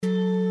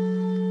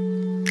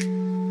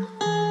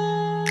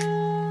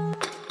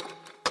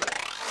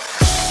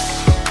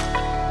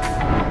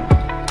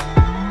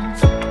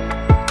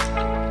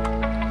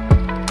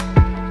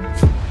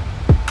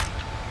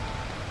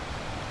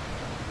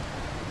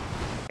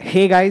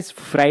Hey guys,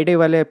 Friday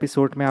वाले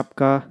episode में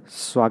आपका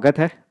स्वागत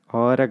है।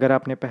 और अगर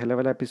आपने पहले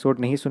वाला एपिसोड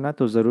नहीं सुना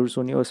तो ज़रूर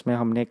सुनिए। उसमें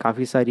हमने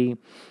काफ़ी सारी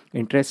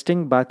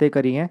इंटरेस्टिंग बातें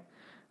करी हैं,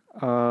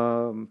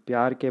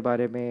 प्यार के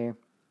बारे में,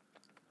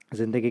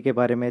 ज़िंदगी के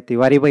बारे में।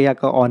 तिवारी भैया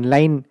का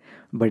ऑनलाइन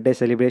बर्थडे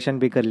सेलिब्रेशन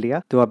भी कर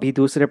लिया। तो अभी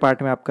दूसरे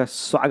पार्ट में आपका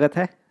स्वागत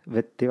है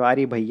विद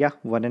तिवारी भैया,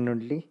 वन एंड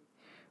ओनली,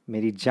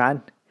 मेरी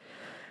जान।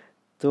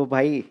 तो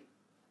भाई,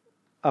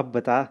 अब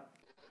बता।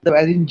 मतलब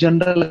एज इन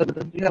जनरल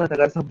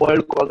अगर ऐसा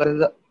वर्ल्ड को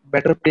अगर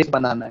बेटर प्लेस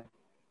बनाना है।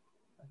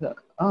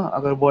 हाँ,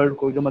 अगर वर्ल्ड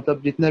को जो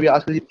मतलब जितने भी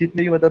आजकल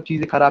जितने भी मतलब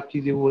चीजें खराब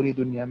चीजें हो रही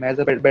दुनिया में, एज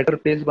अ बेटर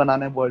प्लेस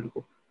बनाना है वर्ल्ड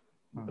को,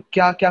 हाँ,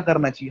 क्या क्या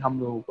करना चाहिए हम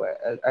लोगों को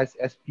एज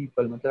एज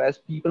पीपल, मतलब एज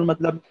पीपल,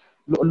 मतलब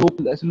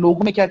ऐसे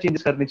लोगों में क्या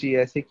चेंजेस करने चाहिए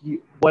ऐसे कि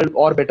वर्ल्ड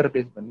और बेटर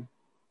प्लेस बने,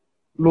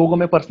 लोगों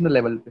में पर्सनल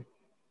लेवल पे।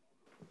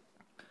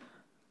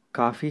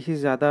 काफ़ी ही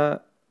ज़्यादा।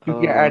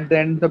 क्योंकि एट द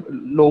एंड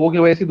लोगों की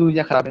वजह से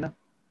दुनिया खराब है ना।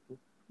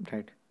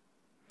 राइट।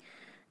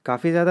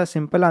 काफ़ी ज़्यादा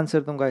सिंपल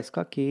आंसर दूंगा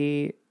इसका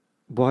कि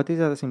बहुत ही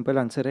ज़्यादा सिंपल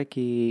आंसर है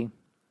कि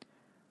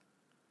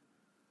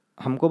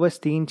हमको बस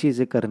तीन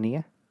चीज़ें करनी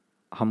है।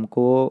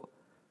 हमको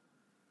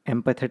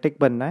एम्पैथेटिक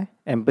बनना है।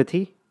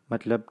 एम्पैथी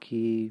मतलब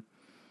कि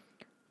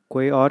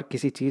कोई और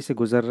किसी चीज़ से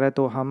गुज़र रहा है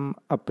तो हम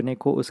अपने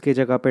को उसके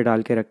जगह पे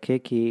डाल के रखें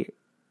कि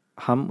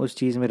हम उस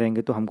चीज़ में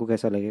रहेंगे तो हमको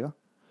कैसा लगेगा।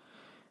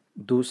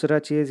 दूसरा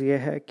चीज़ ये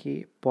है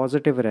कि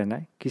पॉजिटिव रहना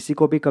है, किसी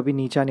को भी कभी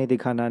नीचा नहीं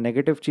दिखाना,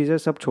 नेगेटिव चीज़ें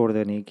सब छोड़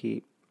देनी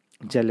कि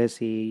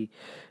जेलेसी,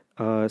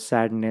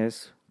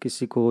 सैडनेस,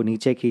 किसी को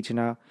नीचे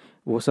खींचना,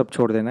 वो सब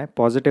छोड़ देना है,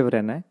 पॉजिटिव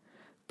रहना है।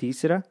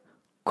 तीसरा,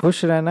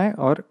 खुश रहना है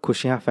और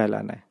खुशियाँ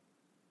फैलाना है।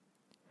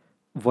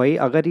 वही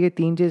अगर ये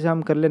तीन चीज़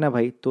हम कर लेना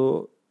भाई,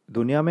 तो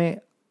दुनिया में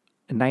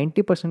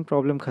 90%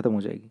 प्रॉब्लम ख़त्म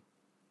हो जाएगी।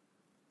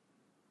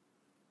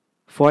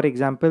 फॉर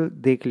एग्ज़ाम्पल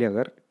देख ले,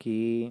 अगर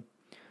कि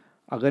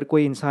अगर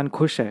कोई इंसान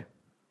खुश है,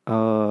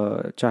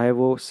 चाहे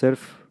वो सिर्फ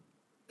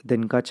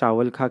दिन का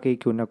चावल खा के ही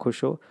क्यों ना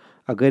खुश हो,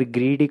 अगर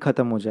ग्रीड ही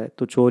ख़त्म हो जाए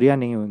तो चोरियाँ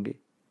नहीं होंगी,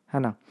 है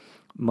ना,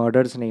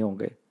 मर्डर्स नहीं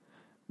होंगे,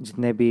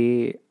 जितने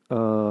भी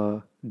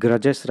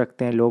ग्रजेस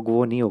रखते हैं लोग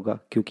वो नहीं होगा,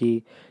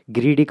 क्योंकि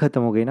ग्रीड ही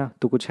ख़त्म हो गई ना,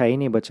 तो कुछ है ही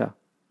नहीं बचा।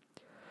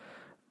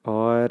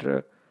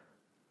 और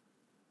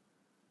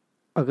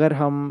अगर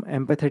हम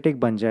एम्पैथेटिक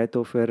बन जाए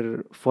तो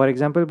फिर, फॉर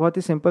एग्जांपल बहुत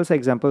ही सिंपल सा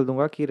एग्जांपल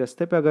दूंगा कि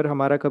रास्ते पे अगर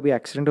हमारा कभी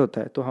एक्सीडेंट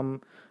होता है तो हम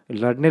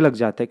लड़ने लग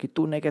जाते हैं कि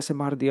तूने कैसे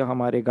मार दिया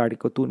हमारे गाड़ी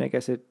को, तूने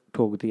कैसे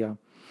ठोक दिया।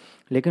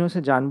 लेकिन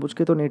उसे जानबूझ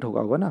के तो नहीं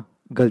ठोका होगा ना,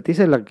 गलती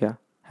से लग गया,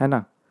 है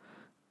ना।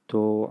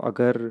 तो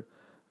अगर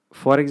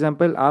फॉर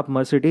एग्जांपल आप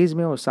मर्सिडीज़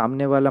में हो,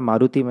 सामने वाला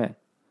मारुति में,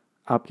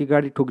 आपकी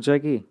गाड़ी ठुक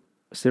जाएगी,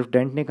 सिर्फ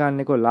डेंट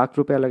निकालने को लाख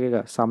रुपया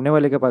लगेगा, सामने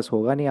वाले के पास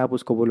होगा नहीं, आप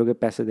उसको बोलोगे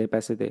पैसे दे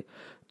पैसे दे।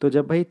 तो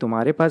जब भाई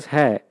तुम्हारे पास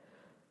है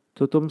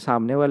तो तुम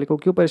सामने वाले को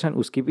क्यों परेशान,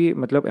 उसकी भी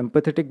मतलब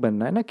एम्पैथेटिक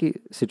बनना है ना, कि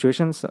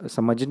सिचुएशन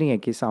समझनी है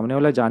कि सामने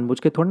वाला जानबूझ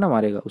के थोड़ा ना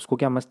मारेगा, उसको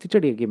क्या मस्ती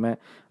चढ़ी है कि मैं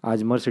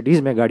आज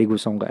मर्सिडीज़ में गाड़ी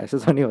घुसाऊंगा, ऐसा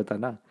तो नहीं होता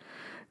ना।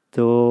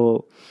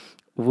 तो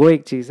वो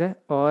एक चीज़ है।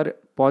 और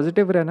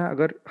पॉजिटिव रहना,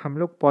 अगर हम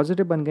लोग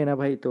पॉजिटिव बन गए ना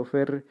भाई, तो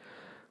फिर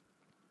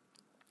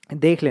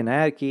देख लेना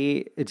यार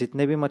कि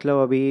जितने भी मतलब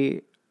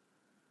अभी,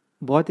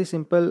 बहुत ही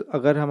सिंपल,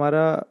 अगर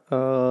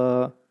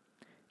हमारा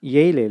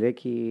यही ले ले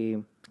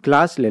कि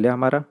क्लास ले ले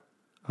हमारा,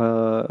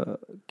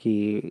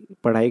 कि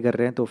पढ़ाई कर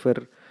रहे हैं तो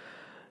फिर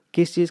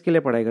किस चीज़ के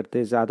लिए पढ़ाई करते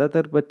हैं।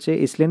 ज़्यादातर बच्चे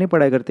इसलिए नहीं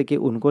पढ़ाई करते कि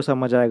उनको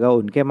समझ आएगा,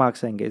 उनके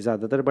मार्क्स आएंगे।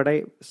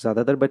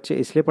 ज़्यादातर बच्चे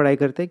इसलिए पढ़ाई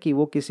करते हैं कि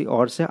वो किसी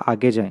और से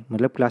आगे जाएं,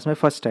 मतलब क्लास में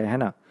फर्स्ट है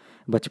ना।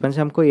 बचपन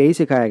से हमको यही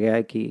सिखाया गया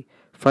है कि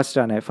फर्स्ट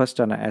आना है,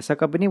 फर्स्ट आना है। ऐसा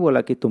कभी नहीं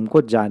बोला कि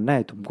तुमको जानना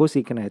है, तुमको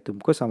सीखना है,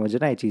 तुमको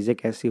समझना है चीज़ें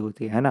कैसी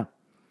होती है ना।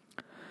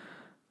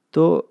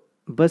 तो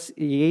बस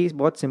यही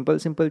बहुत सिंपल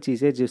सिंपल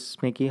चीज़ें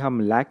जिसमें कि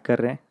हम लैक कर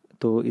रहे हैं,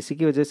 तो इसी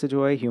की वजह से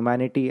जो है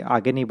ह्यूमैनिटी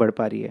आगे नहीं बढ़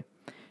पा रही है,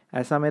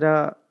 ऐसा मेरा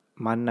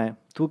मानना है।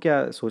 तू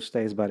क्या सोचता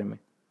है इस बारे में?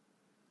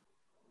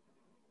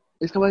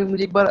 इसके बाद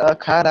मुझे एक बार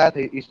ख्याल आया था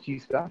इस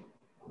चीज का।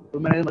 तो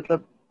मैंने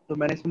मतलब तो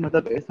मैंने इसमें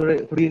मतलब थोड़ी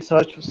थोड़ी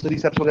सर्च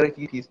रिसर्च वगैरह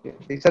की थी, इस पे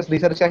रिसर्च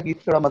रिसर्च क्या की थी,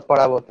 थोड़ा मत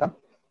पड़ा हुआ था।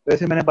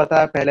 वैसे मैंने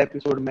बताया पहले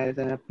एपिसोड में,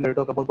 जैसे मैं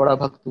प्लेटो का बहुत बड़ा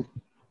भक्त हूँ,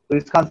 तो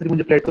इसका आंसर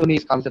मुझे प्लेटो ने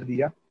इसका आंसर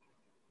दिया।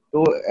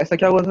 तो ऐसा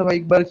क्या हुआ था भाई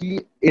एक बार कि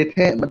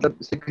एथे मतलब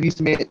जैसे ग्रीस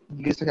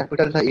का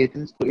कैपिटल था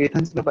एथेंस, तो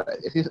एथेंस में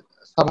ऐसी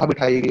सभा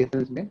बिठाई गई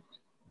एथेंस में।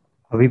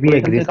 अभी भी तो है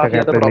एथेंस में ग्रीस का काफी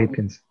ज्यादा कैपिटल प्रॉब्लम।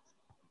 एथेंस।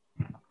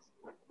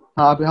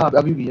 हाँ,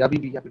 अभी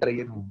भी कैपिटल है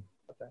ये तो हाँ।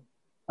 पता है।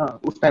 हाँ,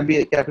 उस टाइम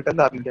भी कैपिटल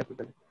था, अभी भी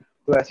कैपिटल है।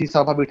 तो ऐसी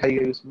सभा बिठाई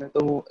गई उसमें,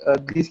 तो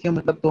ग्रीस के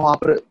मतलब तो वहाँ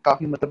पर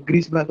काफी मतलब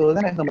ग्रीस में तो होता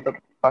है ना ऐसा, मतलब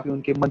काफी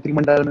उनके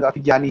मंत्रिमंडल में काफी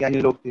ज्ञानी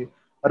ज्ञानी लोग थे।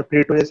 और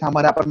प्लेटो जैसे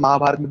हमारे यहाँ पर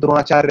महाभारत में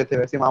द्रोणाचार्य थे,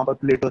 वैसे वहाँ पर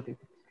प्लेटो थे।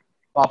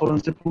 वहाँ पर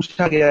उनसे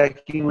पूछा गया है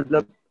कि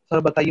मतलब सर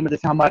बताइए,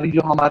 जैसे हमारी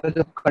जो हमारा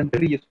जो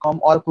कंट्री है इसको हम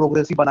और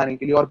प्रोग्रेसिव बनाने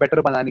के लिए और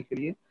बेटर बनाने के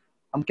लिए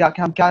हम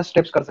क्या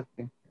स्टेप्स कर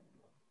सकते हैं।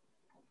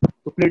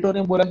 तो प्लेटो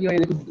ने बोला कि भाई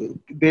देखो,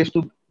 देश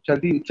तो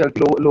चलती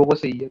चलती लोगों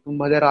से ही है, तुम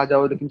भले राजा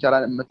हो लेकिन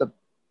चला मतलब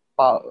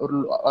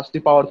असली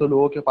पावर तो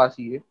लोगों के पास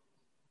ही है।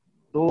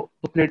 तो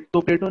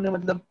प्लेटो ने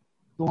मतलब,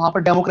 तो वहाँ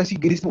पर डेमोक्रेसी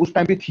ग्रीस में उस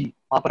टाइम पे थी,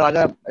 वहाँ पर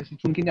राजा ऐसी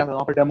चुन के नहीं आता,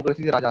 वहाँ पर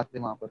डेमोक्रेसी से राजा आते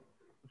थे वहाँ पर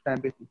उस टाइम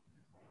पे थी।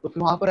 तो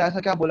फिर वहां पर ऐसा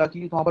क्या बोला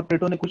कि वहां पर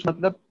प्लेटो ने कुछ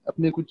मतलब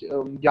अपने कुछ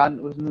ज्ञान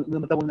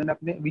मतलब उन्होंने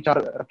अपने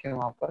विचार रखे हैं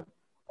वहां पर,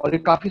 और ये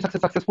काफी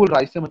सक्सेसफुल रहा।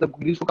 इससे मतलब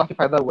ग्रीस को काफी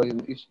फायदा हुआ है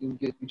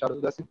इनके विचारों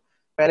से। जैसे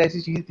पहले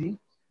ऐसी चीज थी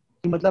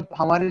कि मतलब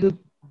हमारे जो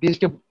देश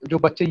के जो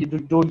बच्चे,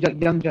 जो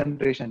यंग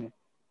जनरेशन है,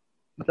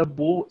 मतलब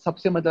वो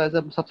सबसे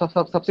मतलब ऐसा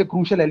सबसे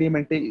क्रूशियल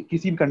एलिमेंट है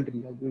किसी भी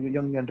कंट्री का, जो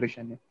यंग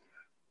जनरेशन है।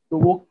 तो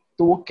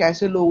वो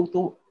कैसे लोग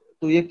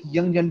तो एक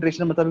यंग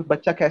जनरेशन मतलब एक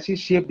बच्चा कैसे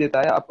शेप देता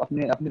है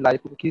अपने अपने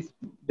लाइफ को, किस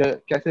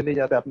कैसे ले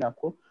जाता है अपने आप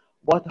को,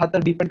 बहुत हद तक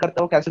डिपेंड करता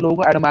है वो कैसे लोगों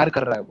को एडमायर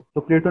कर रहा है। वो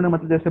तो प्लेटो ने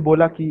मतलब जैसे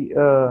बोला कि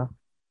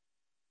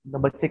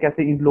मतलब बच्चे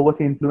कैसे इन लोगों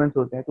से इन्फ्लुएंस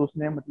होते हैं, तो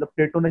उसने मतलब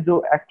प्लेटो ने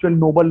जो एक्चुअल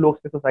नोबल लोग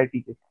थे सोसाइटी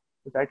के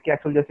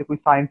एक्चुअल, जैसे कोई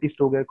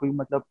साइंटिस्ट हो गए, कोई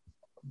मतलब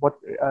बहुत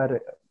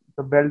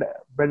वेल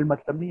वेल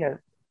मतलब नहीं है,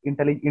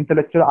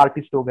 इंटेलेक्चुअल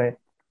आर्टिस्ट हो गए,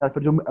 या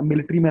फिर जो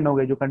मिलिट्री मैन हो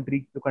गए, जो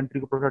कंट्री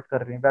को प्रोटेक्ट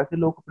कर रहे हैं, वैसे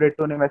लोग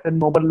प्लेटो ने, वैसे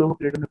नोबल लोग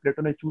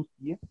प्लेटो ने चूज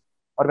किए,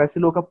 और वैसे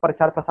लोगों का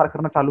प्रचार प्रसार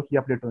करना चालू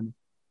किया प्लेटो ने,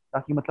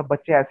 ताकि मतलब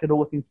बच्चे ऐसे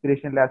लोगों से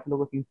इंस्पिरेशन ले, ऐसे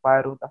लोगों से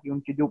इंस्पायर हो, ताकि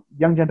उनकी जो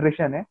यंग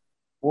जनरेशन है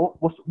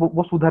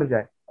वो सुधर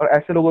जाए, और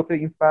ऐसे लोगों से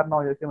इंस्पायर ना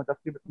हो, जैसे मतलब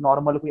सिर्फ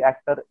नॉर्मल कोई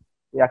एक्टर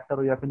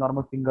हो, या फिर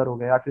नॉर्मल सिंगर हो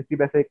गया, या फिर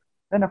सिर्फ ऐसे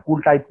है ना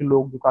कूल टाइप के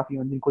लोग, जो काफी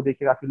जिनको देख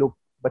के काफी लोग,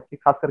 बच्चे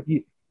खास करके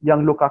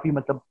यंग लोग काफी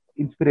मतलब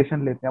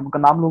इंस्पिरेशन लेते हैं। उनका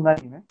नाम लूंगा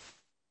नहीं मैं,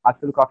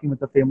 आजकल काफी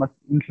मतलब फेमस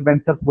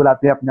इन्फ्लुएंसर्स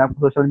बुलाते हैं अपने आप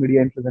को, सोशल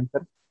मीडिया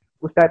इन्फ्लुएंसर।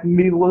 उस टाइप में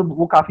भी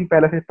वो काफी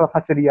पहले से प्रथा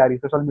चली आ रही है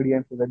सोशल मीडिया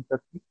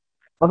इन्फ्लुएंसर्स की,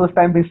 बस उस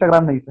टाइम पे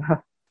इंस्टाग्राम नहीं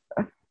था।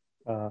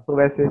 हाँ। तो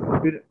वैसे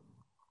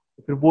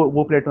फिर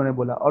वो प्लेटो ने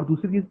बोला, और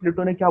दूसरी चीज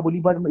प्लेटो ने क्या बोली,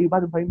 बात ये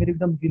बात भाई मेरे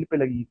एकदम दिल पे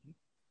लगी थी।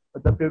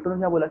 मतलब प्लेटो ने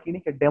क्या बोला कि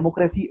नहीं, कि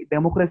डेमोक्रेसी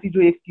डेमोक्रेसी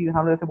जो एक चीज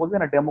हम जैसे बोलते हैं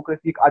ना,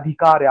 डेमोक्रेसी एक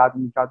अधिकार है,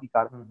 आदमी का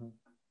अधिकार। हम्म।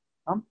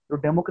 हम तो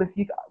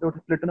डेमोक्रेसी, जो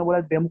प्लेटो ने बोला,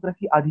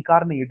 डेमोक्रेसी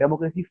अधिकार नहीं है,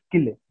 डेमोक्रेसी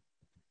स्किल है।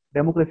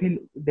 डेमोक्रेसी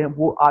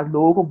वो आज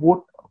लोगों को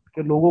वोट,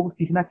 के लोगों को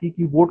सीखना चाहिए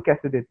कि वोट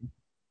कैसे देते हैं।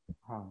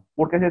 हाँ।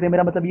 वोट कैसे देते हैं,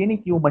 मेरा मतलब ये नहीं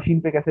कि वो मशीन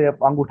पे कैसे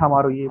अंगूठा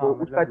मारो, ये वो हाँ,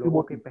 उस मतलब टाइप की लोगों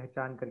वोट की नहीं।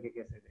 पहचान करके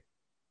कैसे दे।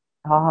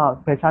 हाँ हाँ,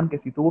 पहचान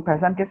कैसी, तो वो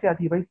पहचान कैसे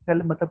आती है भाई,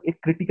 सेल्फ मतलब एक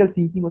क्रिटिकल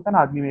थिंकिंग होता है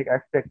ना आदमी में, एक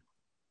aspect,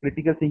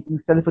 critical thinking,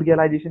 self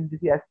realisation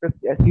जैसी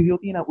एस्पेक्ट चीजें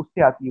होती है ना,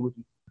 उससे आती है वो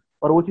चीज।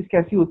 और वो चीज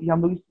कैसी होती है,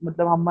 हम लोग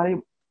मतलब हमारे,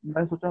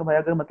 मैं सोच रहा हूँ भाई,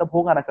 अगर मतलब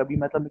होगा ना कभी,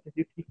 मतलब मैं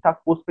किसी ठीक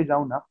ठाक पोस्ट पे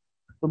जाऊँ ना,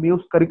 तो मैं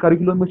उस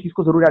करिकुलम में उस चीज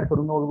को जरूर ऐड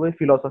करूंगा, और वो है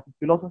फिलोसफी।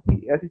 फिलोसफी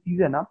ऐसी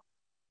चीज है ना,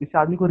 जिससे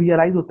आदमी को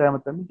रियलाइज होता है,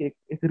 मतलब कि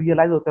एक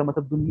रियलाइज होता है,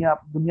 मतलब दुनिया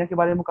दुनिया के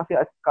बारे में काफी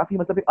काफी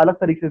मतलब एक अलग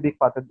तरीके से देख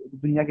पाता है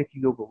दुनिया की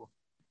चीजों को।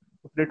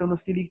 तो प्लेटो ने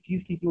उसके लिए एक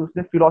चीज की कि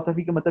उसने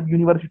फिलोसफी के मतलब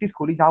यूनिवर्सिटीज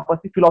खोली, जहाँ पर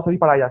सिर्फ फिलोसफी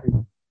पढ़ाई जाती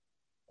थी,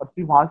 और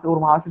फिर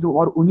वहां से जो,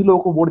 और उन्हीं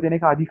लोगों को वोट देने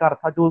का अधिकार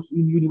था जो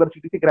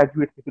यूनिवर्सिटी से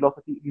ग्रेजुएट थे,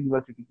 फिलोसफी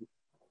यूनिवर्सिटी से।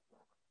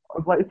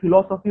 और भाई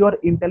फिलोसफी और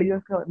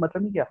इंटेलिजेंस का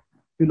मतलब नहीं क्या,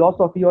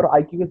 फिलोसफी और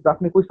आईक्यू के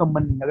साथ में कोई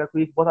संबंध नहीं है। अगर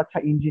कोई एक बहुत अच्छा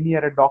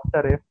इंजीनियर है,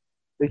 डॉक्टर है,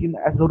 लेकिन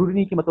जरूरी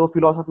नहीं कि मतलब वो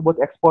फिलोसफी बहुत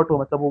एक्सपर्ट हो,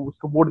 मतलब वो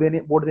उसको वोट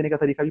देने का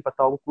तरीका भी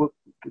पता हो, वो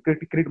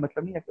क्रिटिक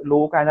मतलब नहीं है,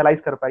 लोगों को एनालाइज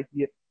कर पाए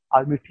कि ये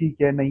आदमी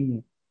ठीक है नहीं है,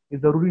 ये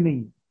जरूरी नहीं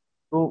है।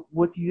 तो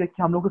वो चीज है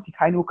कि हम लोग को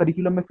सिखाई नहीं, वो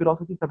करिकुलम में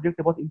फिलोसफी सब्जेक्ट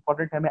है, बहुत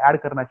इंपॉर्टेंट है, हमें ऐड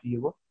करना चाहिए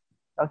वो,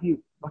 ताकि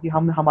बाकी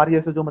हम हमारे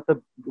जैसे जो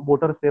मतलब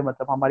वोटर्स है,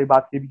 मतलब हमारी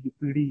बात की भी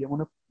पीढ़ी है,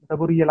 उन्हें मतलब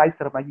वो रियलाइज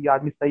कर पाए कि ये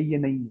आदमी सही है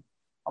नहीं है।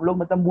 हम लोग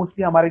मतलब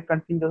मोस्टली हमारे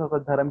कंट्री में जैसा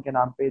धर्म के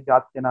नाम पे,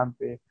 जात के नाम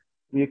पे,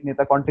 एक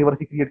नेता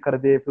कंट्रोवर्सी क्रिएट कर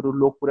दे, फिर वो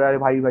लोग पूरे अरे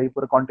भाई भाई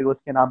पूरा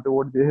कंट्रोवर्सी के नाम पे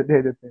वोट दे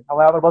देते हैं।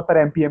 हमारे यहाँ पर बहुत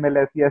सारे एमपी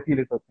एमएलए ऐसी ऐसी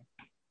लिस्ट होते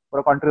हैं,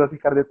 पूरा कंट्रोवर्सी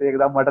कर देते हैं,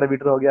 एकदम मर्डर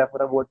बीटर हो गया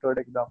पूरा, वोट वोट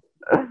एकदम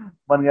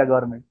बन गया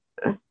गवर्नमेंट।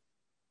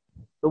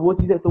 तो वो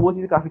चीजें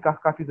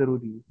काफी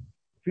जरूरी है।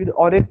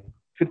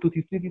 फिर तो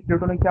तीसरी चीज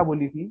प्लेटो ने क्या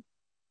बोली थी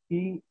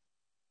कि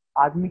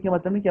आदमी के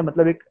मतलब नहीं क्या,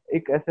 मतलब एक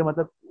एक ऐसे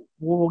मतलब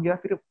वो हो गया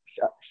फिर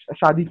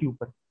शादी के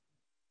ऊपर,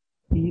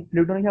 कि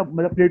प्लेटो ने क्या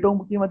मतलब, प्लेटो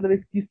की मतलब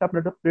एक चीज था,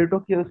 प्लेटो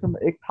की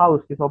एक था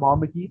उसके स्वभाव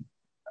में कि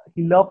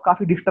लव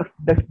काफी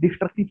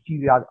डिस्ट्रक्टिव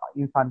चीज है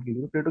इंसान के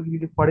लिए। तो प्लेटो की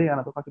चीजें पढ़ेगा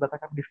ना तो काफी पता,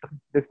 काफी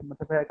डिस्ट्रक्टिव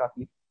मतलब है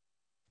काफी।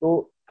 तो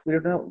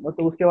प्लेटो ने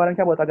मतलब उसके बारे में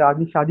क्या बताया,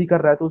 आदमी शादी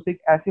कर रहा है तो उसे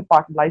एक ऐसे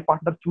लाइफ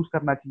पार्टनर चूज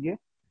करना चाहिए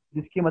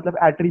जिसके मतलब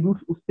एट्रीब्यूट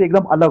उससे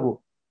एकदम अलग हो,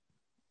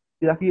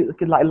 ताकि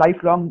उसके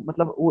लाइफ लॉन्ग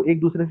मतलब वो एक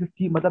दूसरे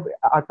से मतलब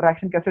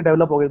अट्रैक्शन कैसे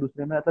डेवलप हो गया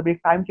दूसरे में, मतलब एक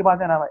टाइम के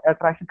बाद है ना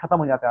अट्रैक्शन खत्म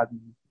हो जाता है आदमी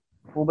में।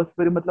 वो बस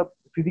फिर मतलब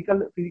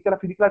फिजिकल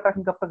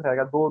अट्रैक्शन कब तक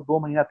रहेगा, 2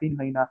 महीना 3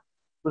 महीना,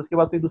 तो उसके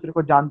बाद तो एक दूसरे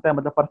को जानता है,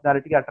 मतलब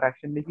पर्सनैलिटी का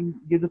अट्रैक्शन। लेकिन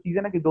ये जो चीज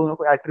है ना कि दोनों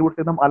को एट्रीब्यूट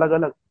एकदम अलग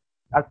अलग,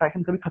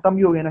 अट्रैक्शन कभी खत्म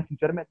भी हो गया ना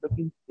फ्यूचर में,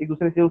 लेकिन एक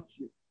दूसरे से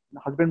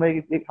हस्बैंड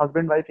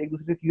वाइफ एक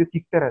दूसरे से चीजें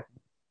सीखते रहते हैं,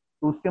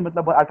 तो उसके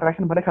मतलब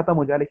अट्रैक्शन भले खत्म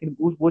हो जाए, लेकिन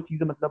वो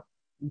चीजें मतलब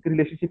उनकी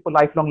रिलेशनशिप को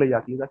लाइफ लॉन्ग ले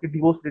जाती है, ताकि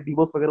डिवोर्स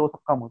डिवोर्स वगैरह वो सब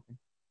कम होते हैं।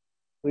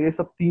 तो ये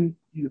सब तीन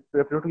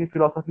प्लेटो की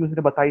फिलोसफी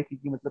उसने बताई थी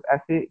कि मतलब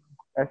ऐसे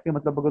ऐसे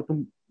मतलब अगर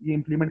तुम ये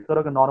इम्प्लीमेंट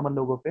करोगे नॉर्मल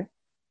लोगों पे,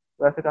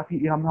 तो ऐसे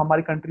काफी हम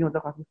हमारी कंट्री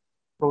मतलब काफी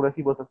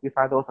प्रोग्रेसिव हो सकती है,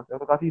 फायदा हो सकता है।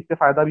 तो काफी इससे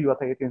फायदा भी हुआ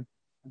था एथेंस,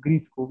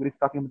 ग्रीस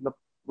काफी मतलब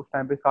उस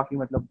टाइम पे काफी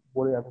मतलब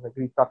बोला जाता था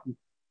ग्रीस काफी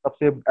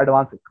सबसे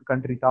एडवांस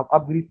कंट्री था।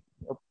 अब ग्रीस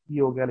अब ये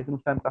हो गया, लेकिन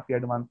उस टाइम काफी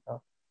एडवांस था।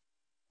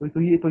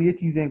 तो ये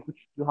चीजें हैं कुछ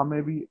जो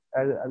हमें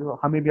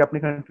भी अपने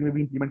कंट्री में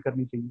भी इम्प्लीमेंट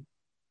करनी चाहिए,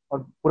 और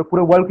पूरे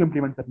पूरे वर्ल्ड को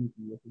इम्प्लीमेंट करनी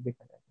चाहिए।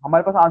 देखा जाए तो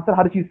हमारे पास आंसर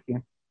हर चीज के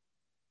हैं,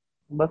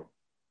 बस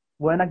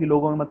वो है ना कि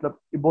लोगों में मतलब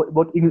बहुत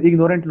बहुत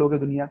इग्नोरेंट लोग हैं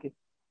दुनिया के,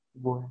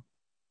 वो है।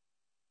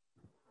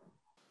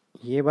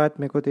 ये बात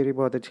मेरे को तेरी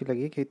बहुत अच्छी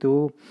लगी कि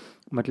तू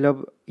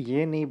मतलब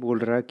ये नहीं बोल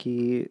रहा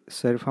कि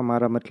सिर्फ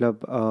हमारा मतलब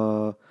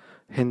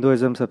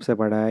हिंदुइज्म सबसे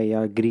बड़ा है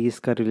या ग्रीस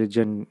का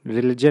रिलीजन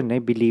रिलीजन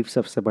नहीं बिलीफ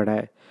सबसे बड़ा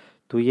है।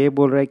 तो ये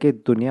बोल रहा है कि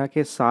दुनिया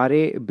के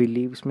सारे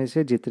बिलीव्स में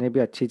से जितने भी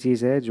अच्छी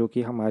चीज़ है जो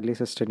कि हमारे लिए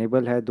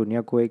सस्टेनेबल है,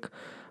 दुनिया को एक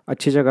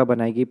अच्छी जगह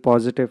बनाएगी,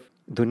 पॉजिटिव,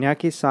 दुनिया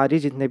की सारी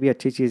जितने भी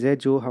अच्छी चीज़ें हैं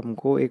जो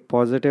हमको एक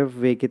पॉजिटिव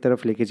वे की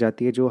तरफ लेके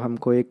जाती है, जो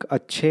हमको एक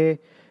अच्छे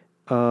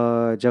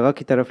जगह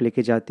की तरफ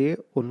लेके जाती है,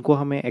 उनको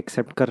हमें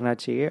एक्सेप्ट करना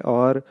चाहिए।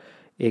 और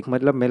एक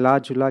मतलब मिला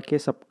जुला के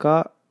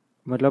सबका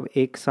मतलब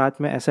एक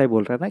साथ में ऐसा ही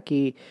बोल रहा है ना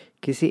कि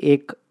किसी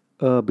एक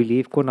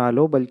बिलीव को ना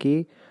लो,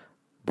 बल्कि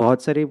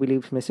बहुत सारी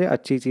बिलीव्स में से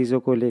अच्छी चीज़ों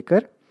को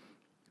लेकर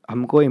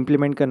हमको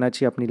इम्प्लीमेंट करना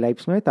चाहिए अपनी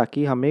लाइफ्स में,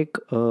 ताकि हम एक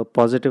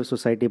पॉजिटिव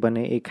सोसाइटी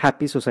बने, एक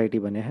हैप्पी सोसाइटी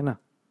बने, है ना।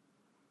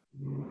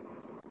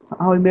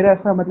 हाँ मेरा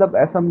ऐसा मतलब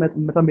ऐसा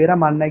मतलब मेरा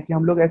मानना है कि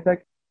हम लोग ऐसा,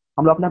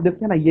 हम लोग अपने आप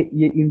देखते हैं ना,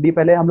 ये इंडिया,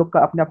 पहले हम लोग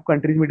अपने आप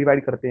कंट्रीज में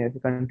डिवाइड करते हैं, ऐसे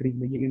कंट्रीज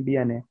में ये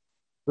इंडियन है,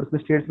 फिर उसमें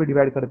स्टेट्स में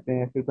डिवाइड करते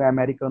हैं, फिर कोई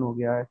अमेरिकन हो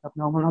गया, ऐसा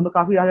अपना हम लोग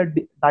काफी ज्यादा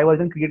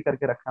डाइवर्जन क्रिएट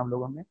करके रखा है हम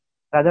लोगों ने।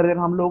 रादर देन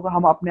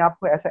हम अपने आप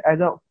को ऐसा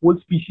एज अ होल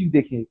स्पीशीज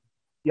देखें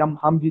कि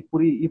हम जिस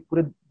पूरी ये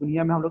पूरे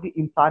दुनिया में हम लोग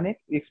इंसान एक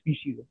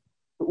स्पीशीज है।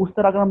 तो उस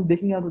तरह अगर हम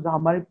देखेंगे तो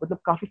हमारे मतलब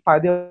काफी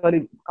फायदे वाली,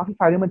 काफी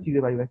फायदेमंद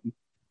चीजें भाई वैसी।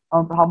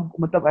 हम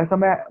मतलब ऐसा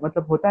मैं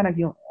मतलब होता है ना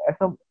कि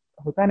ऐसा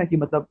होता है ना कि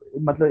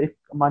मतलब एक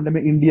मान लो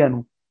मैं इंडियन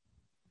हूँ,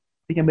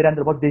 ठीक है, मेरे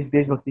अंदर बहुत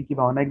देशभक्ति की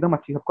भावना एकदम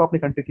अच्छी, सबको अपने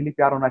कंट्री के लिए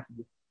प्यार होना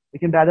चाहिए।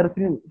 लेकिन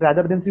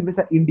रादर देन सिर्फ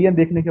ऐसा इंडियन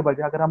देखने के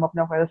बजाय अगर हम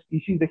अपने आप एज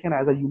स्पीशीज देखें ना,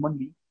 एज अ ह्यूमन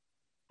बीइंग,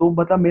 तो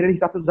मतलब मेरे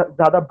हिसाब से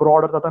ज्यादा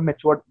ब्रॉड और ज्यादा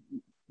मैच्योर,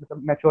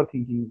 मतलब मैच्योर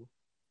थिंकिंग है।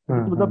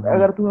 क्योंकि तू मतलब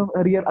अगर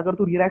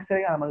तू रियलाइज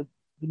करेगा ना, मतलब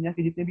दुनिया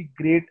के जितने भी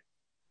ग्रेट,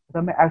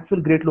 मतलब मैं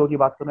एक्चुअल ग्रेट लोगों की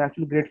बात करूँ,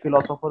 एक्चुअल ग्रेट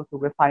फिलोसोफर्स हो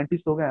गए,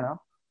 साइंटिस्ट हो गए ना,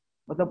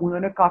 मतलब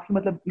उन्होंने काफी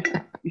मतलब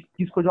इस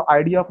चीज को, जो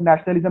आइडिया ऑफ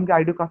नेशनलिज्म के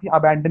आइडिया काफी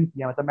अबैंडन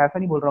किया। मतलब मैं ऐसा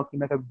नहीं बोल रहा हूँ कि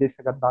मैं कभी देश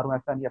का गद्दार हूँ,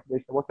 ऐसा नहीं, अपने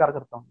देश का बहुत प्यार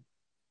करता हूँ,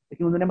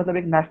 लेकिन उन्होंने मतलब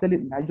एक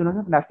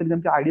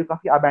नेशनलिज्म के आइडिया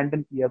काफी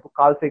अबैंडन किया। तो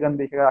कार्ल सेगन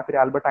देखेगा, फिर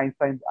एल्बर्ट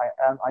आइंस्टाइन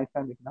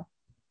आइंस्टाइन देखना,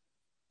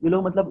 ये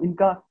लोग मतलब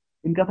इनका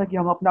इनका था कि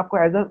हम अपने आप को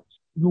एज अ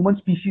ह्यूमन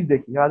स्पीशीज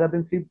देखें, रादर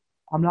देन सिर्फ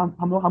हम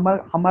लोग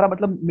हमारा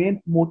मतलब मेन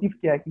मोटिव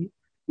क्या है कि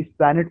इस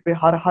प्लेनेट पे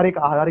हर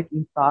एक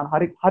इंसान,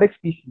 हर एक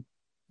स्पीशीज,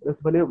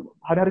 भले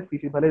हर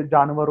स्पीशीज, भले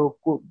जानवर हो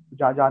को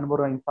जानवर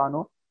हो इंसान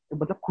हो, तो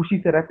मतलब खुशी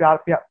से रहे,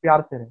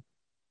 प्यार से रहे।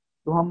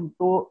 तो हम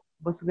तो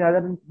बस ज्यादा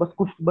बस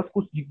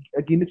कुछ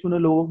गिने चुने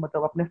लोग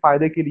मतलब अपने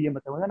फायदे के लिए,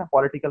 मतलब है ना,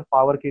 पॉलिटिकल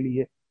पावर के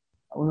लिए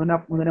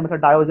उन्होंने मतलब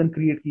डाइवर्जन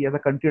क्रिएट किया, ऐसा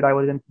कंट्री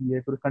डाइवर्जन की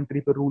है, फिर उस कंट्री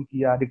पे रूल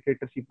किया,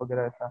 डिक्टेटरशिप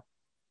वगैरह ऐसा।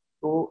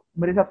 तो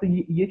मेरे हिसाब से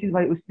ये चीज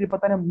भाई, इसलिए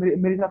पता नहीं,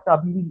 मेरे हिसाब से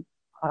अभी भी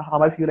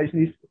हमारी सिविलाइजेशन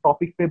इस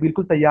टॉपिक पे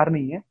बिल्कुल तैयार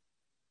नहीं है।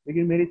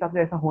 लेकिन मेरे हिसाब से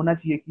ऐसा होना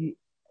चाहिए कि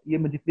ये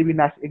मैं जितने भी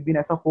एक दिन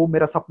ऐसा हो,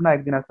 मेरा सपना है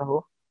एक दिन ऐसा हो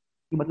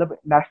कि मतलब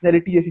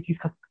नेशनैलिटी जैसी चीज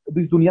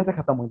इस दुनिया से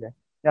खत्म हो जाए,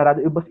 या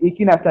बस एक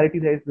ही नेशनैलिटी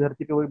रहे इस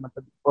धरती पे, वही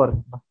मतलब और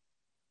बस।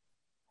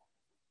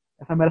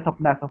 ऐसा मेरा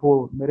सपना, ऐसा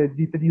हो, मेरे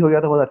जीते जी हो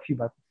गया तो बहुत अच्छी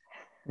बात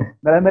है।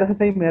 मेरा मेरा से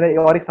सही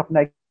मेरा और एक सपना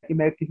है कि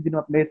मैं किसी दिन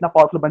अपने इतना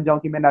पावरफुल बन जाऊं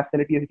कि मैं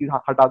नेशनैलिटी ऐसी चीज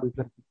हटा दूं इस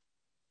धरती से।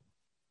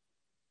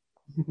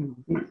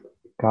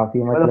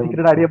 काफ़ी मतलब मतलब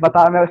सीक्रेट आइडिया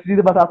बता, मैं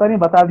सीधे बताता नहीं,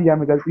 बता दिया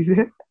मैं गलती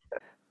से।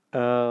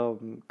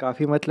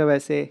 काफ़ी मतलब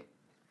ऐसे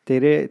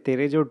तेरे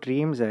तेरे जो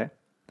ड्रीम्स है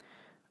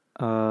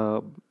अ,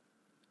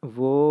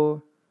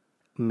 वो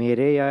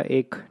मेरे या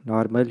एक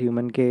नॉर्मल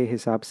ह्यूमन के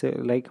हिसाब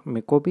से लाइक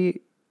मेरे को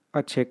भी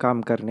अच्छे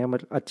काम करने हैं,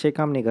 मतलब अच्छे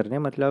काम नहीं करने,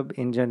 मतलब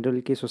इन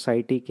जनरल की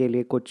सोसाइटी के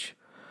लिए कुछ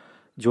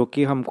जो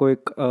कि हमको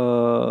एक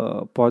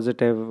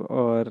पॉजिटिव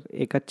और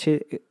एक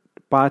अच्छे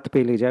पाथ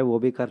पे ले जाए, वो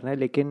भी करना है।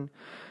 लेकिन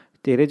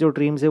तेरे जो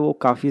ड्रीम्स है वो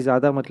काफ़ी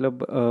ज़्यादा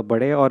मतलब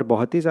बड़े और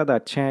बहुत ही ज़्यादा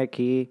अच्छे हैं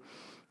कि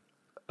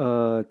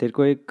तेरे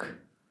को एक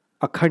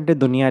अखंड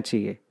दुनिया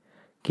चाहिए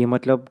कि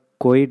मतलब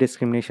कोई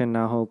डिस्क्रिमिनेशन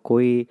ना हो,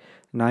 कोई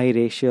ना ही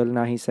रेशियल,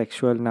 ना ही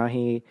सेक्सुअल, ना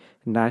ही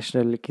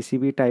नेशनल, किसी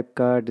भी टाइप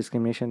का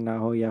डिस्क्रिमिनेशन ना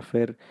हो, या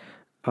फिर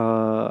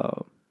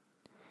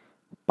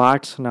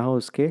पार्ट्स ना हो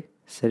उसके,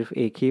 सिर्फ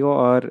एक ही हो,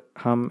 और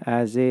हम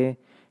एज ए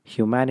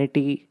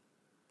ह्यूमैनिटी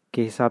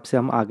के हिसाब से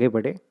हम आगे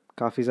बढ़े।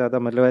 काफ़ी ज़्यादा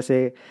मतलब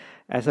ऐसे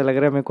ऐसा लग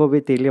रहा है मेरे को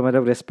भी तेरे लिए,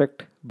 मतलब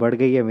रिस्पेक्ट बढ़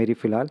गई है मेरी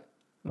फ़िलहाल,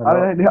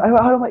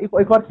 मतलब।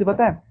 एक और चीज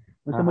पता है, हाँ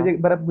मुझसे हाँ। मुझे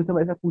एक बार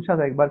मुझसे ऐसा पूछा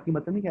था एक बार कि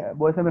मतलब नहीं क्या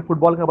वो, ऐसा मैं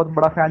फुटबॉल का बहुत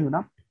बड़ा फैन हूँ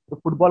ना। तो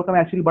फुटबॉल का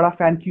मैं एक्चुअली बड़ा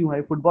फैन क्यों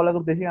है, फुटबॉल अगर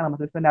देखिएगा ना,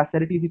 मतलब इसमें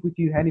नेशनलिटी की कोई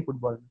चीज है नहीं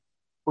फुटबॉल में।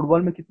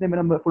 फुटबॉल में कितने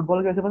मेरा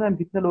फुटबॉल के वैसे पता है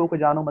कितने लोगों को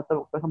जानो,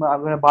 मतलब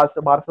अगर मैं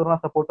बार्सिलोना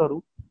सपोर्टर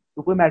हूँ,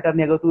 तो कोई मैटर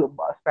नहीं अगर तू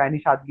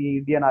स्पेनिश आदमी है,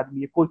 इंडियन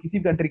आदमी है, कोई किसी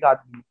भी कंट्री का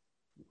आदमी है,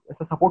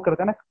 ऐसा सपोर्ट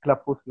करता है ना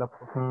क्लब को, उस क्लब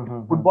को।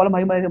 हम्म। फुटबॉल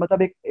में भाई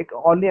मतलब एक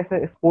ओनली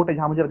ऐसा स्पोर्ट है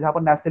जहाँ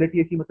पर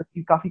नेशनलिटी ऐसी मतलब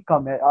की काफी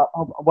कम है।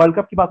 वर्ल्ड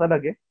कप की बात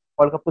अलग है,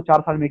 वर्ल्ड कप तो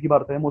 4 साल में एक ही बार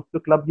होता है, मोस्टली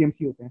क्लब गेम्स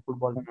ही होते हैं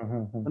फुटबॉल में।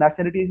 हम्म। तो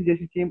नेशनलिटी ऐसी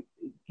जैसी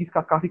चीज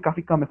का काफी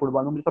काफी कम है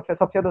फुटबॉल में। मुझे सबसे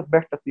सबसे ज्यादा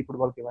बेस्ट लगती है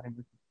फुटबॉल के बारे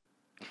में।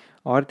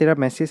 और तेरा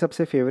मेसी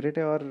सबसे फेवरेट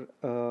है,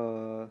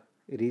 और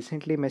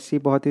रिसेंटली मेसी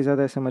बहुत ही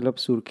ज़्यादा ऐसे मतलब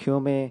सुर्खियों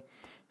में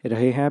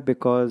रहे हैं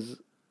बिकॉज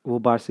वो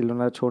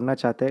बार्सिलोना छोड़ना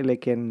चाहते हैं,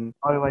 लेकिन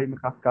और भाई मैं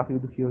काफी काफी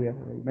दुखी हो गया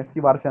था भाई,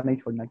 मेस्सी बारसा नहीं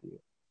छोड़ना चाहिए।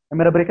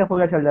 मेरा ब्रेकअप हो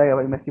गया चल जाएगा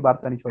भाई, मेस्सी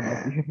बारसा नहीं छोड़ना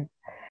चाहिए।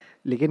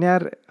 लेकिन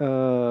यार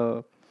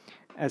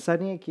ऐसा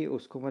नहीं है कि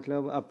उसको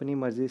मतलब अपनी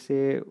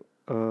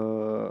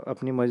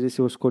मर्ज़ी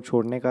से उसको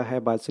छोड़ने का है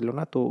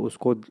बार्सिलोना, तो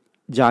उसको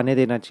जाने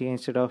देना चाहिए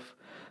इंस्टेड ऑफ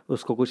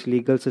उसको कुछ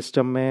लीगल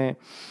सिस्टम में।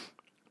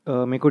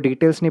 मेरे को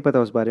डिटेल्स नहीं पता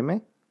उस बारे में,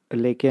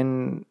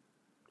 लेकिन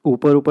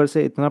ऊपर ऊपर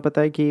से इतना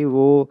पता है कि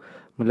वो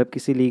मतलब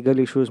किसी लीगल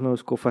इश्यूज़ में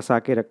उसको फंसा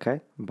के रखा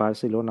है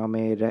बार्सिलोना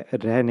में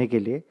रहने के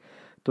लिए।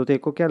 तो तेरे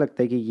को क्या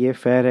लगता है कि ये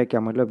फेयर है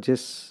क्या? मतलब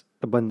जिस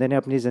बंदे ने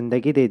अपनी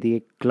ज़िंदगी दे दी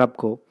एक क्लब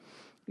को,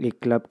 एक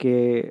क्लब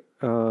के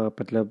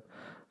मतलब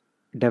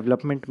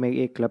डेवलपमेंट में,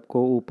 एक क्लब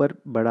को ऊपर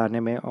बढ़ाने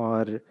में,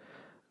 और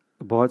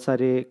बहुत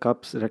सारे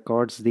कप्स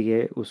रिकॉर्ड्स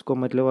दिए उसको,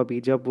 मतलब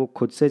अभी जब वो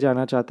खुद से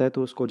जाना चाहता है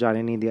तो उसको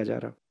जाने नहीं दिया जा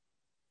रहा।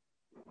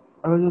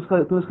 और उसका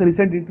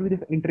रिसेंट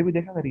इंटरव्यू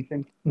देखा था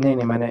रिसेंट, नहीं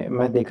नहीं,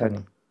 मैं देखा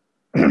नहीं।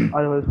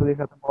 और उसको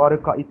देखा था और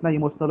इतना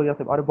इमोशनल हो गया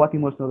था, और बहुत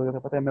इमोशनल हो गया था,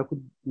 पता है मैं खुद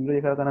वीडियो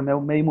देख रहा था ना,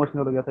 मैं इमोशनल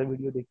हो गया था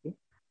वीडियो देख के।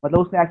 मतलब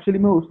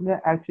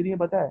उसने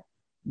पता है,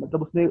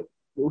 मतलब उसने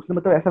उसने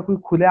मतलब ऐसा कोई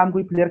खुलेआम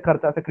कोई प्लेयर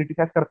करता, ऐसा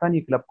क्रिटिसाइज करता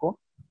नहीं क्लब को।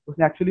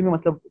 उसने एक्चुअली में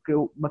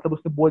मतलब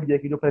उसने बोल दिया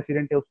कि जो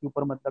प्रेसिडेंट है उसके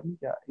ऊपर मतलब नहीं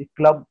क्या, एक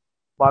club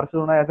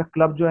Barcelona as a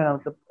club जो है ना,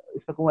 मतलब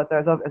इसका को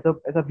मतलब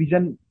एज अ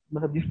विजन,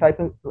 मतलब जिस टाइप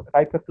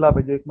का क्लब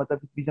है, जो एक मतलब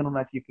विजन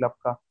होना चाहिए क्लब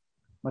का,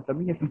 मतलब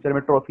नहीं है फ्यूचर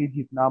में ट्रॉफी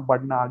जीतना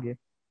बढ़ना आगे।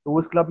 तो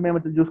उस क्लब में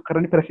मतलब जो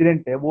करंट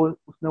प्रेसिडेंट है वो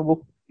उसने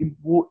वो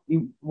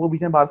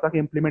विजन बारसा के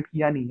इम्प्लीमेंट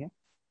किया नहीं है।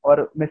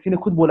 और मेसी ने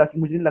खुद बोला कि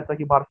मुझे नहीं लगता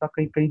कि बारसा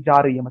कहीं कहीं जा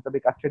रही है, मतलब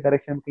एक अच्छे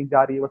डायरेक्शन में कहीं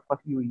जा रही है, बस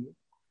फंसी हुई है।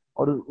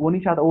 और वो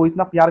नहीं चाहता, वो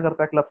इतना प्यार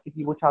करता है क्लब से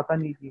कि वो चाहता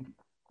नहीं कि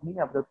नहीं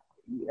है, मतलब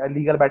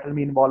लीगल बैटल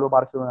में इन्वॉल्व हो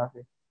बार्सिलोना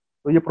से।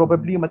 तो ये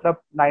प्रोबेबली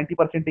मतलब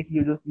 90% है कि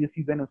ये जो ये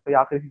सीजन है उसका ये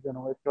आखिरी सीजन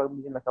होगा, इसके बाद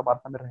मुझे नहीं लगता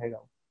बारसा में रहेगा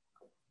वो।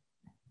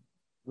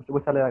 उसको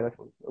चला जाएगा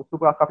छोड़ के, उसको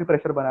काफी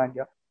प्रेशर बनाया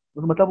गया।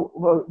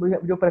 मतलब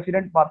जो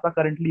प्रेसिडेंट बारसा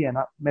करंटली है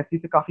ना, मेसी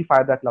से काफी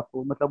फायदा है क्लब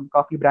को, मतलब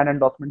काफी ब्रांड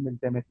एंडोर्समेंट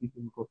मिलते हैं मेसी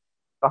से उनको,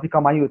 काफी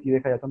कमाई होती है,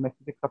 देखा जाए तो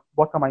मेसी से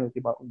बहुत कमाई होती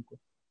है उनको,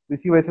 तो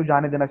इसी वजह से वो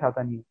जाने देना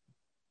चाहता नहीं है।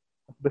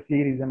 बस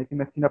यही रीजन है कि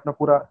मेसी ने अपना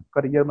पूरा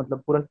करियर,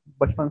 मतलब पूरा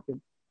बचपन से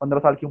 15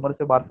 साल की उम्र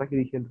से बारसा के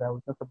लिए खेल रहा है,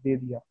 उसने सब दे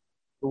दिया।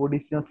 तो वो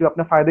डिसीजन सिर्फ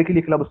अपने फायदे के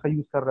लिए क्लब उसका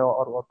यूज कर रहा है,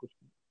 और कुछ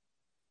नहीं।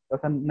 तो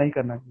ऐसा नहीं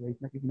करना चाहिए,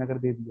 इतना किसी ने अगर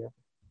दे दिया है।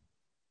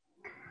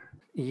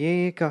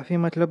 ये काफ़ी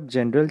मतलब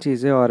जनरल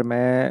चीज़ है, और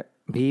मैं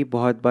भी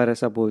बहुत बार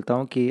ऐसा बोलता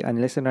हूँ कि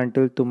अनलेस एंड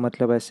अनटिल तुम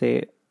मतलब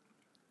ऐसे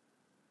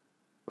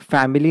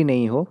फैमिली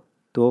नहीं हो,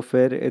 तो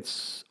फिर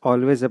it's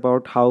always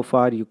about how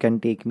far you can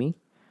take me.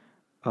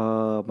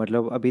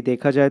 मतलब अभी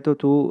देखा जाए तो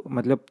तू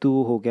मतलब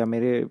तू हो गया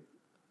मेरे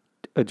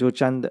जो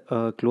चंद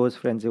क्लोज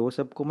फ्रेंड्स है वो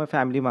सबको मैं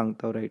फैमिली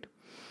मांगता हूँ, राइट?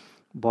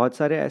 बहुत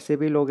सारे ऐसे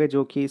भी लोग हैं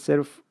जो कि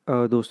सिर्फ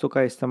दोस्तों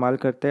का इस्तेमाल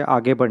करते हैं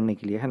आगे बढ़ने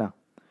के लिए, है ना?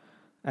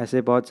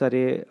 ऐसे बहुत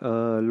सारे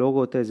लोग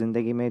होते हैं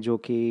ज़िंदगी में जो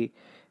कि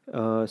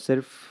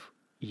सिर्फ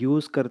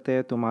यूज़ करते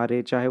हैं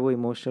तुम्हारे, चाहे वो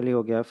इमोशनली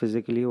हो गया,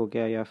 फिज़िकली हो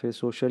गया, या फिर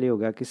सोशली हो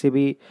गया, किसी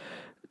भी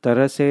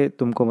तरह से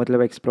तुमको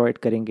मतलब एक्सप्लॉइट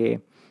करेंगे।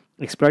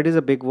 Exploit is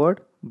a big word,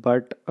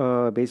 but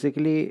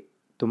basically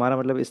तुम्हारा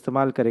मतलब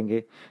इस्तेमाल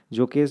करेंगे,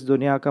 जो कि इस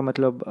दुनिया का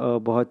मतलब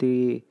बहुत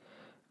ही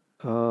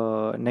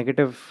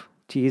नेगेटिव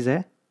चीज़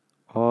है।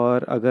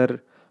 और अगर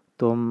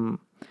तुम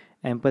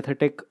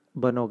एम्पैथेटिक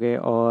बनोगे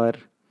और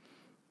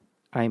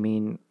आई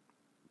मीन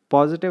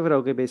पॉजिटिव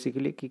रहोगे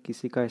बेसिकली, कि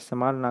किसी का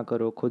इस्तेमाल ना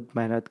करो, खुद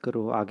मेहनत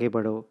करो, आगे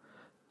बढ़ो,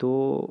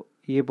 तो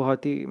ये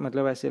बहुत ही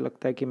मतलब ऐसे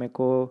लगता है कि मेरे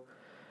को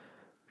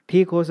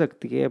ठीक हो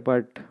सकती है,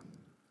 बट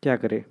क्या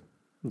करे,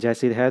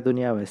 जैसी है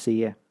दुनिया वैसी ही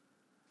है।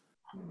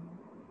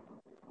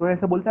 तो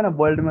ऐसा बोलते हैं ना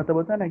वर्ल्ड में, मतलब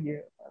बोलता है ना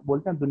ये,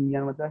 बोलते हैं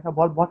दुनिया में, मतलब ऐसा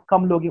बहुत बहुत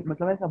कम लोग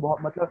मतलब ऐसा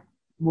बहुत मतलब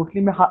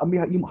मोस्टली मैं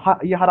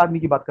ये हर आदमी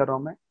की बात कर रहा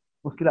हूँ मैं।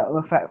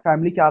 उसके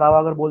फैमिली के अलावा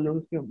अगर बोल दो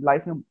उसके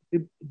लाइफ में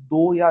सिर्फ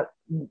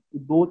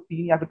दो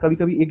तीन या फिर कभी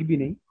कभी एक भी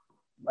नहीं,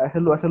 ऐसे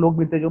लोग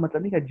मिलते हैं जो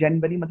मतलब नहीं क्या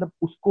जेनवनली मतलब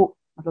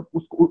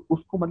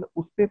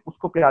उससे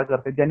उसको प्यार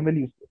करते हैं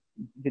जेनवनली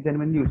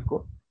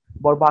उसको।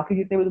 और बाकी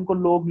जितने भी तुमको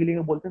लोग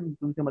मिलेंगे बोलते हैं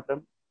तुमसे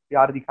मतलब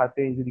प्यार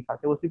दिखाते हैं, इसे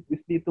दिखाते हैं, वो सिर्फ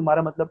इसलिए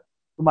तुम्हारा मतलब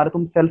तुम्हारा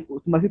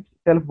सिर्फ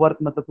सेल्फ वर्थ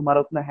मतलब तुम्हारा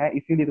उतना है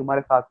इसीलिए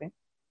तुम्हारे साथ है।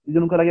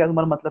 जो उनको लगे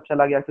तुम्हारा मतलब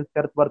चला गया, फिर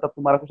सेल्फ वर्थ अब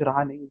तुम्हारा कुछ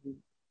रहा नहीं,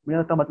 मुझे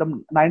लगता है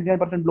मतलब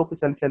 99% लोग तो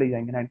चले ही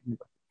जाएंगे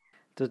 99%।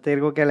 तो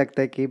तेरे को क्या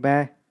लगता है कि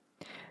मैं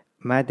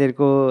तेरे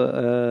को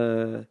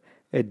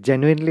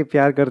जेन्युइनली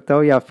प्यार करता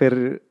हूँ, या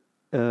फिर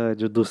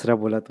जो दूसरा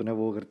बोला तूने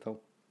वो करता हूँ?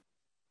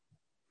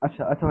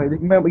 अच्छा अच्छा भाई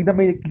देख, मैं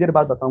एक क्लियर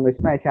बात बताऊंगा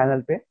इसमें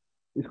चैनल पे,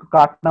 इसको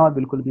काटना मत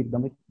बिल्कुल भी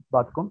एकदम इस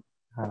बात को।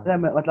 हाँ। अच्छा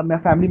मतलब मैं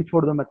फैमिली में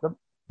छोड़ दूं, मतलब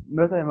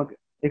मेरा तो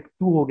एक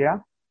तू हो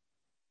गया,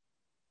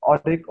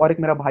 और एक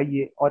मेरा भाई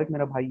है, और एक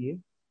मेरा भाई है,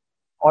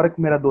 और एक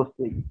मेरा दोस्त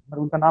है, मतलब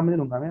उनका नाम नहीं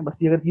लूंगा मैं, बस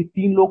ये अगर ये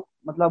तीन लोग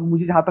मतलब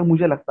मुझे जहां तक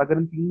मुझे लगता है अगर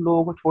इन तीन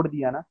लोगों को छोड़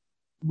दिया ना,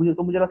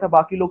 मुझे लगता है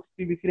बाकी लोग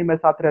सिर्फ इसलिए मेरे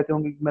साथ रहते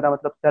होंगे कि मेरा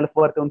मतलब सेल्फ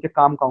वर्थ है, उनके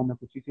काम का हूं मैं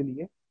कुछ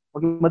इसीलिए।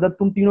 क्योंकि मतलब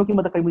तुम तीनों की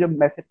मतलब कहीं मुझे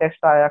मैसेज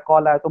टेक्स्ट आया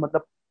कॉल आया तो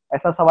मतलब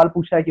ऐसा सवाल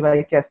पूछा है कि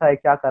भाई कैसा है,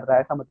 क्या कर रहा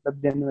है, ऐसा मतलब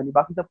जेन्युइनली।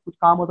 बाकी सब कुछ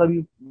काम होता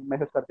भी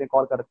मैसेज करते हैं,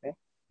 कॉल करते हैं।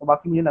 तो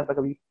बाकी मुझे नहीं लगता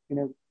कभी किसी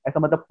ने ऐसा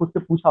मतलब खुद से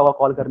पूछा होगा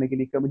कॉल करने के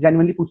लिए,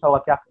 जेन्युइनली पूछा होगा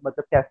क्या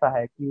मतलब कैसा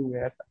है, क्यों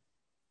है ऐसा।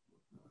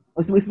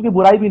 उसमें इसमें कोई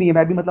बुराई भी नहीं है।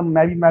 मैं भी मतलब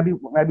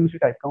मैं भी उसी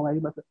टाइप का हूँ।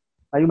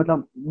 मैं भी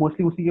मतलब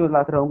मोस्टली उसी के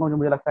साथ रहूंगा जो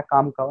मुझे लगता है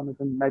काम का हो, नहीं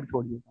तो मैं भी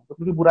छोड़ देता हूँ। तो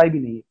उसमें कोई बुराई भी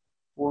नहीं है।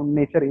 वो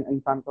नेचर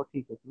इंसान का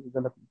ठीक है, उसमें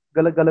गलत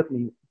गलत गलत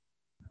नहीं है।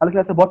 हालांकि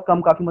ऐसा बहुत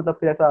कम, काफी मतलब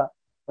फिर ऐसा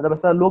मतलब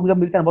ऐसा लोग जब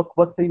मिलते हैं बहुत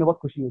बहुत सही में बहुत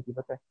खुशी होती है,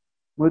 पता है।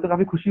 मुझे तो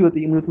काफी खुशी होती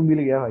है कि मुझे तुम मिल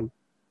गया भाई।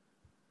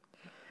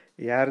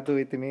 यार तू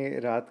इतनी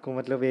रात को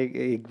मतलब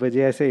 1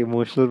 बजे ऐसे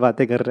इमोशनल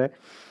बातें कर रहा है,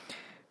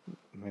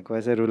 मेरे को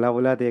ऐसे रुला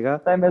वुला देगा।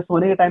 पता है मैं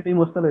सोने के टाइम पे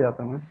इमोशनल हो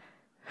जाता हूँ मैं।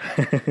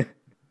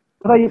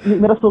 पता है ये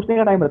मेरा सोचने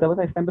का टाइम रहता है,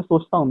 पता है इस टाइम पे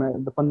सोचता हूँ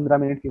मैं 15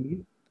 मिनट के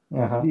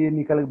लिए। हाँ, ये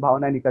निकल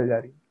भावनाएं निकल जा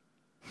रही है।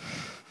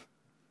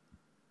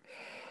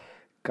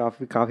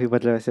 काफी काफी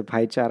मतलब ऐसे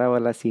भाईचारा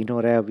वाला सीन हो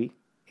रहा है अभी,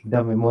 एकदम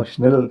जब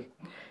इमोशनल इमोशनल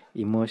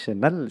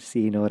इमोशनल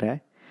सीन हो रहा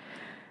है।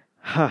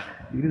 हाँ।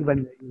 सीरीज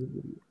बन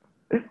जाएगी।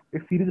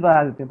 एक सीरीज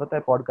बना देते हैं, पता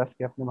है, पॉडकास्ट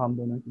के अपने हम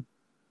दोनों की।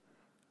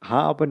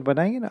 हाँ अपन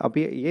बनाएंगे ना,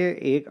 अभी ये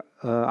एक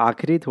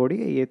आखिरी थोड़ी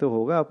है, ये तो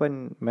होगा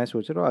अपन। मैं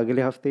सोच रहा हूँ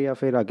अगले हफ्ते या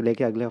फिर अगले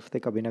के अगले हफ्ते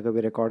कभी ना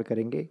कभी रिकॉर्ड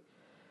करेंगे।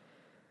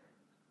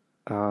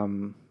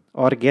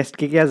 और गेस्ट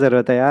की क्या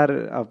ज़रूरत है यार,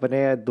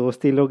 अपने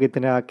दोस्ती लोग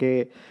इतने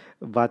आके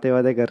बातें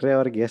बातें कर रहे हैं,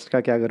 और गेस्ट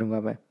का क्या करूँगा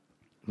मैं।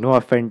 No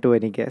offend to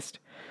any guest.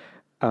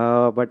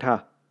 But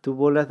हाँ, तू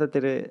बोल रहा था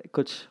तेरे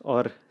कुछ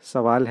और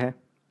सवाल है।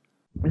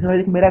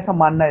 जैसे मेरा ऐसा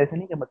मानना है, ऐसा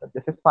नहीं कि मतलब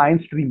जैसे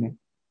साइंस स्ट्रीम है,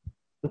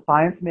 तो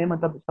साइंस में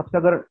मतलब सबसे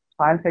अगर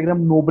साइंस का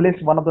एकदम noblest,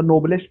 one of the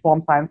noblest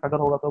form science अगर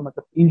होगा तो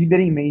मतलब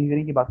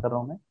इंजीनियरिंग की बात कर रहा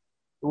हूँ मैं।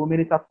 तो वो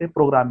मेरे हिसाब से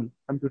प्रोग्रामिंग,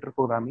 कंप्यूटर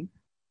प्रोग्रामिंग।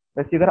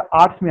 वैसे अगर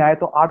आर्ट्स में आए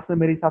तो आर्ट्स में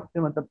मेरे हिसाब से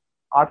मतलब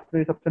आर्ट्स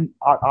में सबसे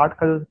आर्ट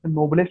का जो सबसे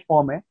नोबलेस्ट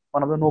फॉर्म है,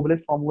 one of the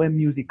noblest form, वो है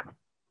म्यूजिक।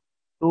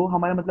 तो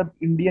हमारे मतलब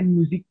इंडियन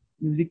म्यूजिक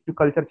म्यूजिक जो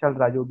कल्चर चल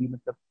रहा है, जो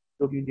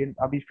भी इंडियन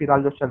अभी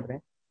फिलहाल जो चल रहे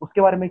हैं,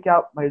 उसके बारे में क्या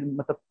भाई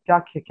मतलब क्या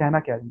कहना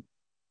क्या है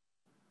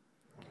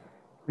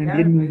यार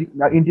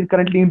इंडियन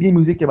करंटली इंडियन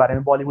म्यूजिक के बारे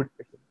में, बॉलीवुड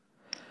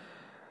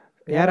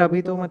स्पेशली। यार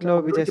अभी तो मतलब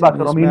अभी बॉलीवुड की जैसे बात कर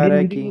रहा हूँ न्यूज़ मैं, में आ इंडियन रहा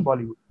है म्यूजिक कि नहीं,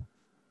 बॉलीवुड।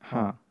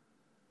 हाँ, हाँ,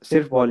 सिर्फ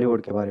सिर्फ बॉलीवुड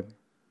बॉलीवुड के के बारे बारे में।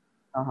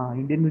 में। हाँ हाँ,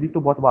 इंडियन म्यूजिक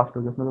तो बहुत वास्ट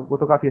हो गया उसमें, तो वो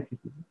तो काफी अच्छी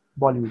चीज है।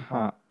 बॉलीवुड, हाँ।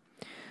 हाँ,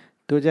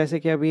 तो जैसे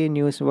कि अभी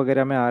न्यूज़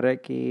वगैरह में आ रहा है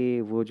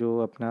कि वो जो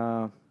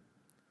अपना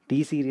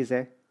टी सीरीज़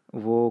है,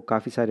 वो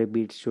काफ़ी सारे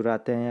बीट्स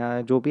चुराते हैं,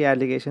 या जो भी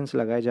एलिगेशंस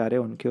लगाए जा रहे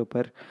हैं उनके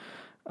ऊपर।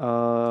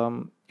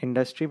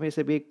 इंडस्ट्री में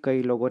से भी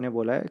कई लोगों ने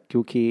बोला है,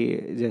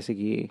 क्योंकि जैसे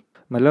कि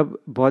मतलब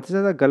बहुत ही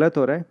ज़्यादा गलत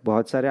हो रहा है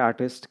बहुत सारे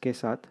आर्टिस्ट के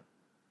साथ।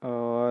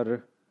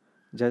 और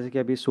जैसे कि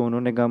अभी सोनू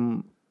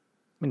निगम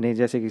ने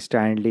जैसे कि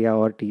स्टैंड लिया,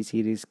 और टी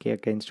सीरीज़ के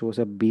अगेंस्ट वो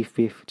सब बीफ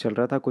वीफ चल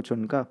रहा था कुछ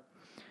उनका।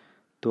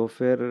 तो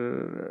फिर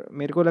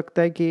मेरे को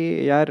लगता है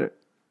कि यार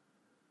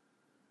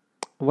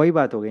वही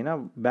बात हो गई ना,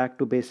 बैक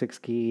टू बेसिक्स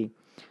की।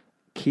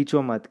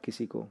 खींचो मत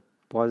किसी को,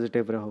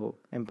 पॉजिटिव रहो,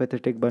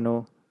 एम्पैथेटिक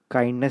बनो,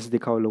 काइंडनेस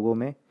दिखाओ लोगों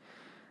में।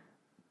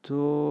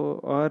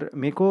 तो और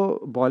मेरे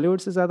को बॉलीवुड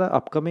से ज़्यादा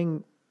अपकमिंग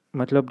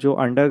मतलब जो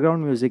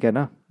अंडरग्राउंड म्यूज़िक है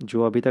ना,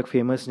 जो अभी तक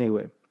फेमस नहीं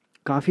हुए,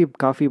 काफ़ी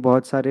काफ़ी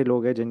बहुत सारे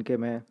लोग हैं जिनके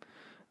मैं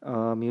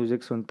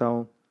म्यूज़िक सुनता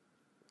हूँ।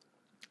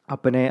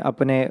 अपने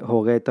अपने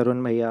हो गए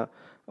तरुण भैया,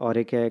 और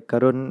एक है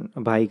करुण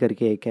भाई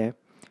करके, एक है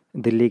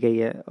दिल्ली का ही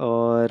है,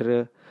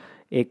 और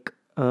एक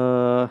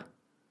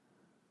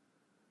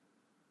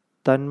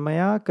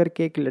तन्मया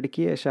करके एक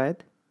लड़की है शायद,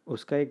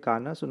 उसका एक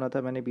गाना सुना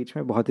था मैंने बीच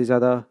में, बहुत ही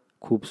ज़्यादा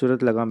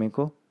खूबसूरत लगा मेरे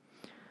को।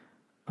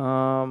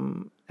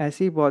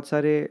 ऐसे ही बहुत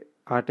सारे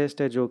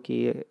आर्टिस्ट है जो कि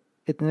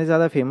इतने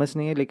ज़्यादा फेमस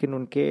नहीं है, लेकिन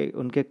उनके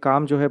उनके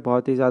काम जो है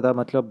बहुत ही ज़्यादा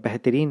मतलब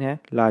बेहतरीन है,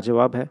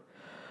 लाजवाब है।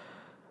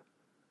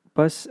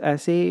 बस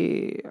ऐसे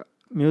ही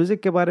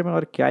म्यूज़िक के बारे में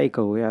और क्या ही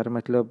कहूँ यार,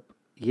 मतलब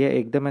ये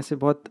एकदम ऐसे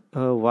बहुत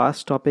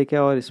वास्ट टॉपिक है,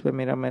 और इस पे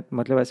मेरा मैं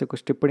मतलब ऐसे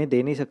कुछ टिप्पणी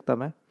दे नहीं सकता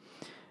मैं।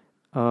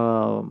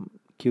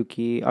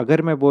 क्योंकि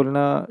अगर मैं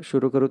बोलना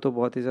शुरू करूँ तो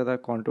बहुत ही ज़्यादा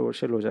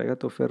कंट्रोवर्शियल हो जाएगा,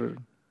 तो फिर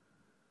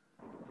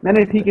नहीं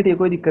नहीं, पता ठीक है,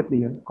 कोई दिक्कत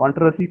नहीं है,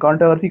 कंट्रोवर्सी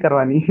कंट्रोवर्सी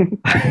करवानी है।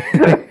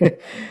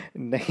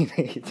 नहीं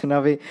नहीं,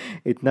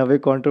 इतना भी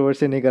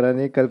कंट्रोवर्सी नहीं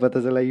करानी, कल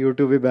पता चला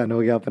यूट्यूब भी बैन हो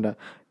गया अपना।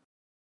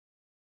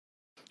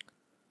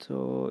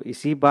 तो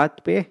इसी बात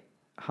पे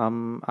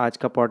हम आज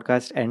का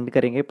पॉडकास्ट एंड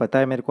करेंगे। पता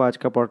है मेरे को आज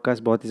का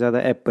पॉडकास्ट बहुत ही ज़्यादा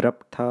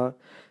एब्रप्ट था,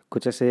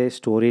 कुछ ऐसे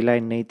स्टोरी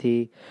लाइन नहीं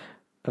थी।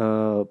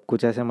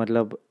 कुछ ऐसे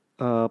मतलब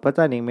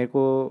पता नहीं मेरे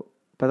को,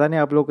 पता नहीं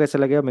आप लोग को कैसा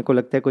लगेगा, मेरे को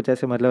लगता है कुछ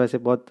ऐसे मतलब ऐसे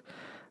बहुत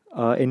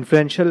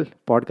इन्फ्लुएंशियल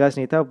पॉडकास्ट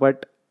नहीं था।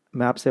 बट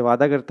मैं आपसे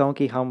वादा करता हूँ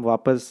कि हम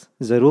वापस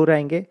ज़रूर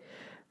आएंगे,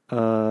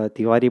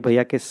 तिवारी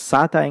भैया के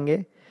साथ आएंगे,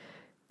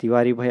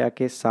 तिवारी भैया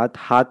के साथ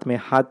हाथ में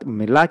हाथ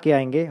मिला के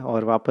आएंगे,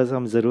 और वापस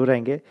हम ज़रूर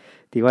आएंगे।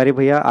 तिवारी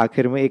भैया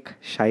आखिर में एक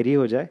शायरी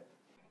हो जाए।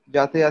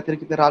 जाते जाते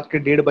कितने रात के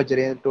 1:30 बज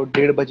रहे हैं, तो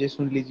 1:30 बजे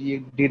सुन लीजिए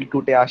दिल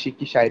टूटे आशिक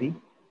की शायरी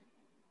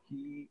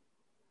कि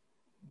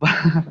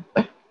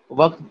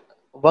वक्त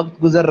वक्त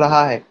गुजर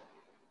रहा है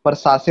पर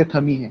सांसें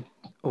थमी है।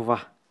 वाह।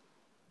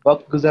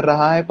 वक्त गुजर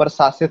रहा है पर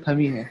सांसें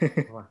थमी है।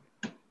 वाह।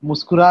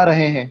 मुस्कुरा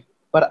रहे हैं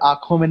पर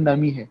आंखों में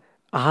नमी है।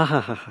 आहा हा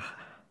हा।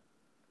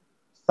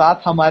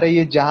 साथ हमारे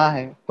ये जहां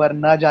है, पर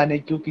ना जाने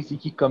क्यों किसी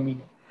की कमी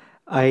है।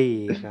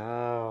 आई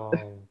राम,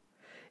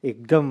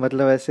 एकदम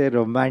मतलब ऐसे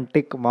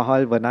रोमांटिक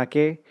माहौल बना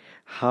के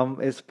हम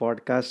इस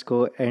पॉडकास्ट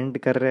को एंड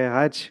कर रहे हैं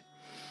आज।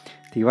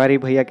 तिवारी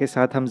भैया के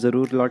साथ हम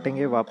ज़रूर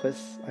लौटेंगे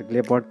वापस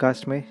अगले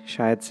पॉडकास्ट में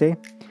शायद से।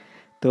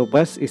 तो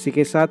बस इसी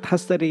के साथ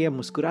हंसते रहिए,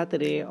 मुस्कुराते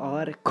रहिए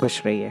और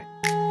खुश रहिए।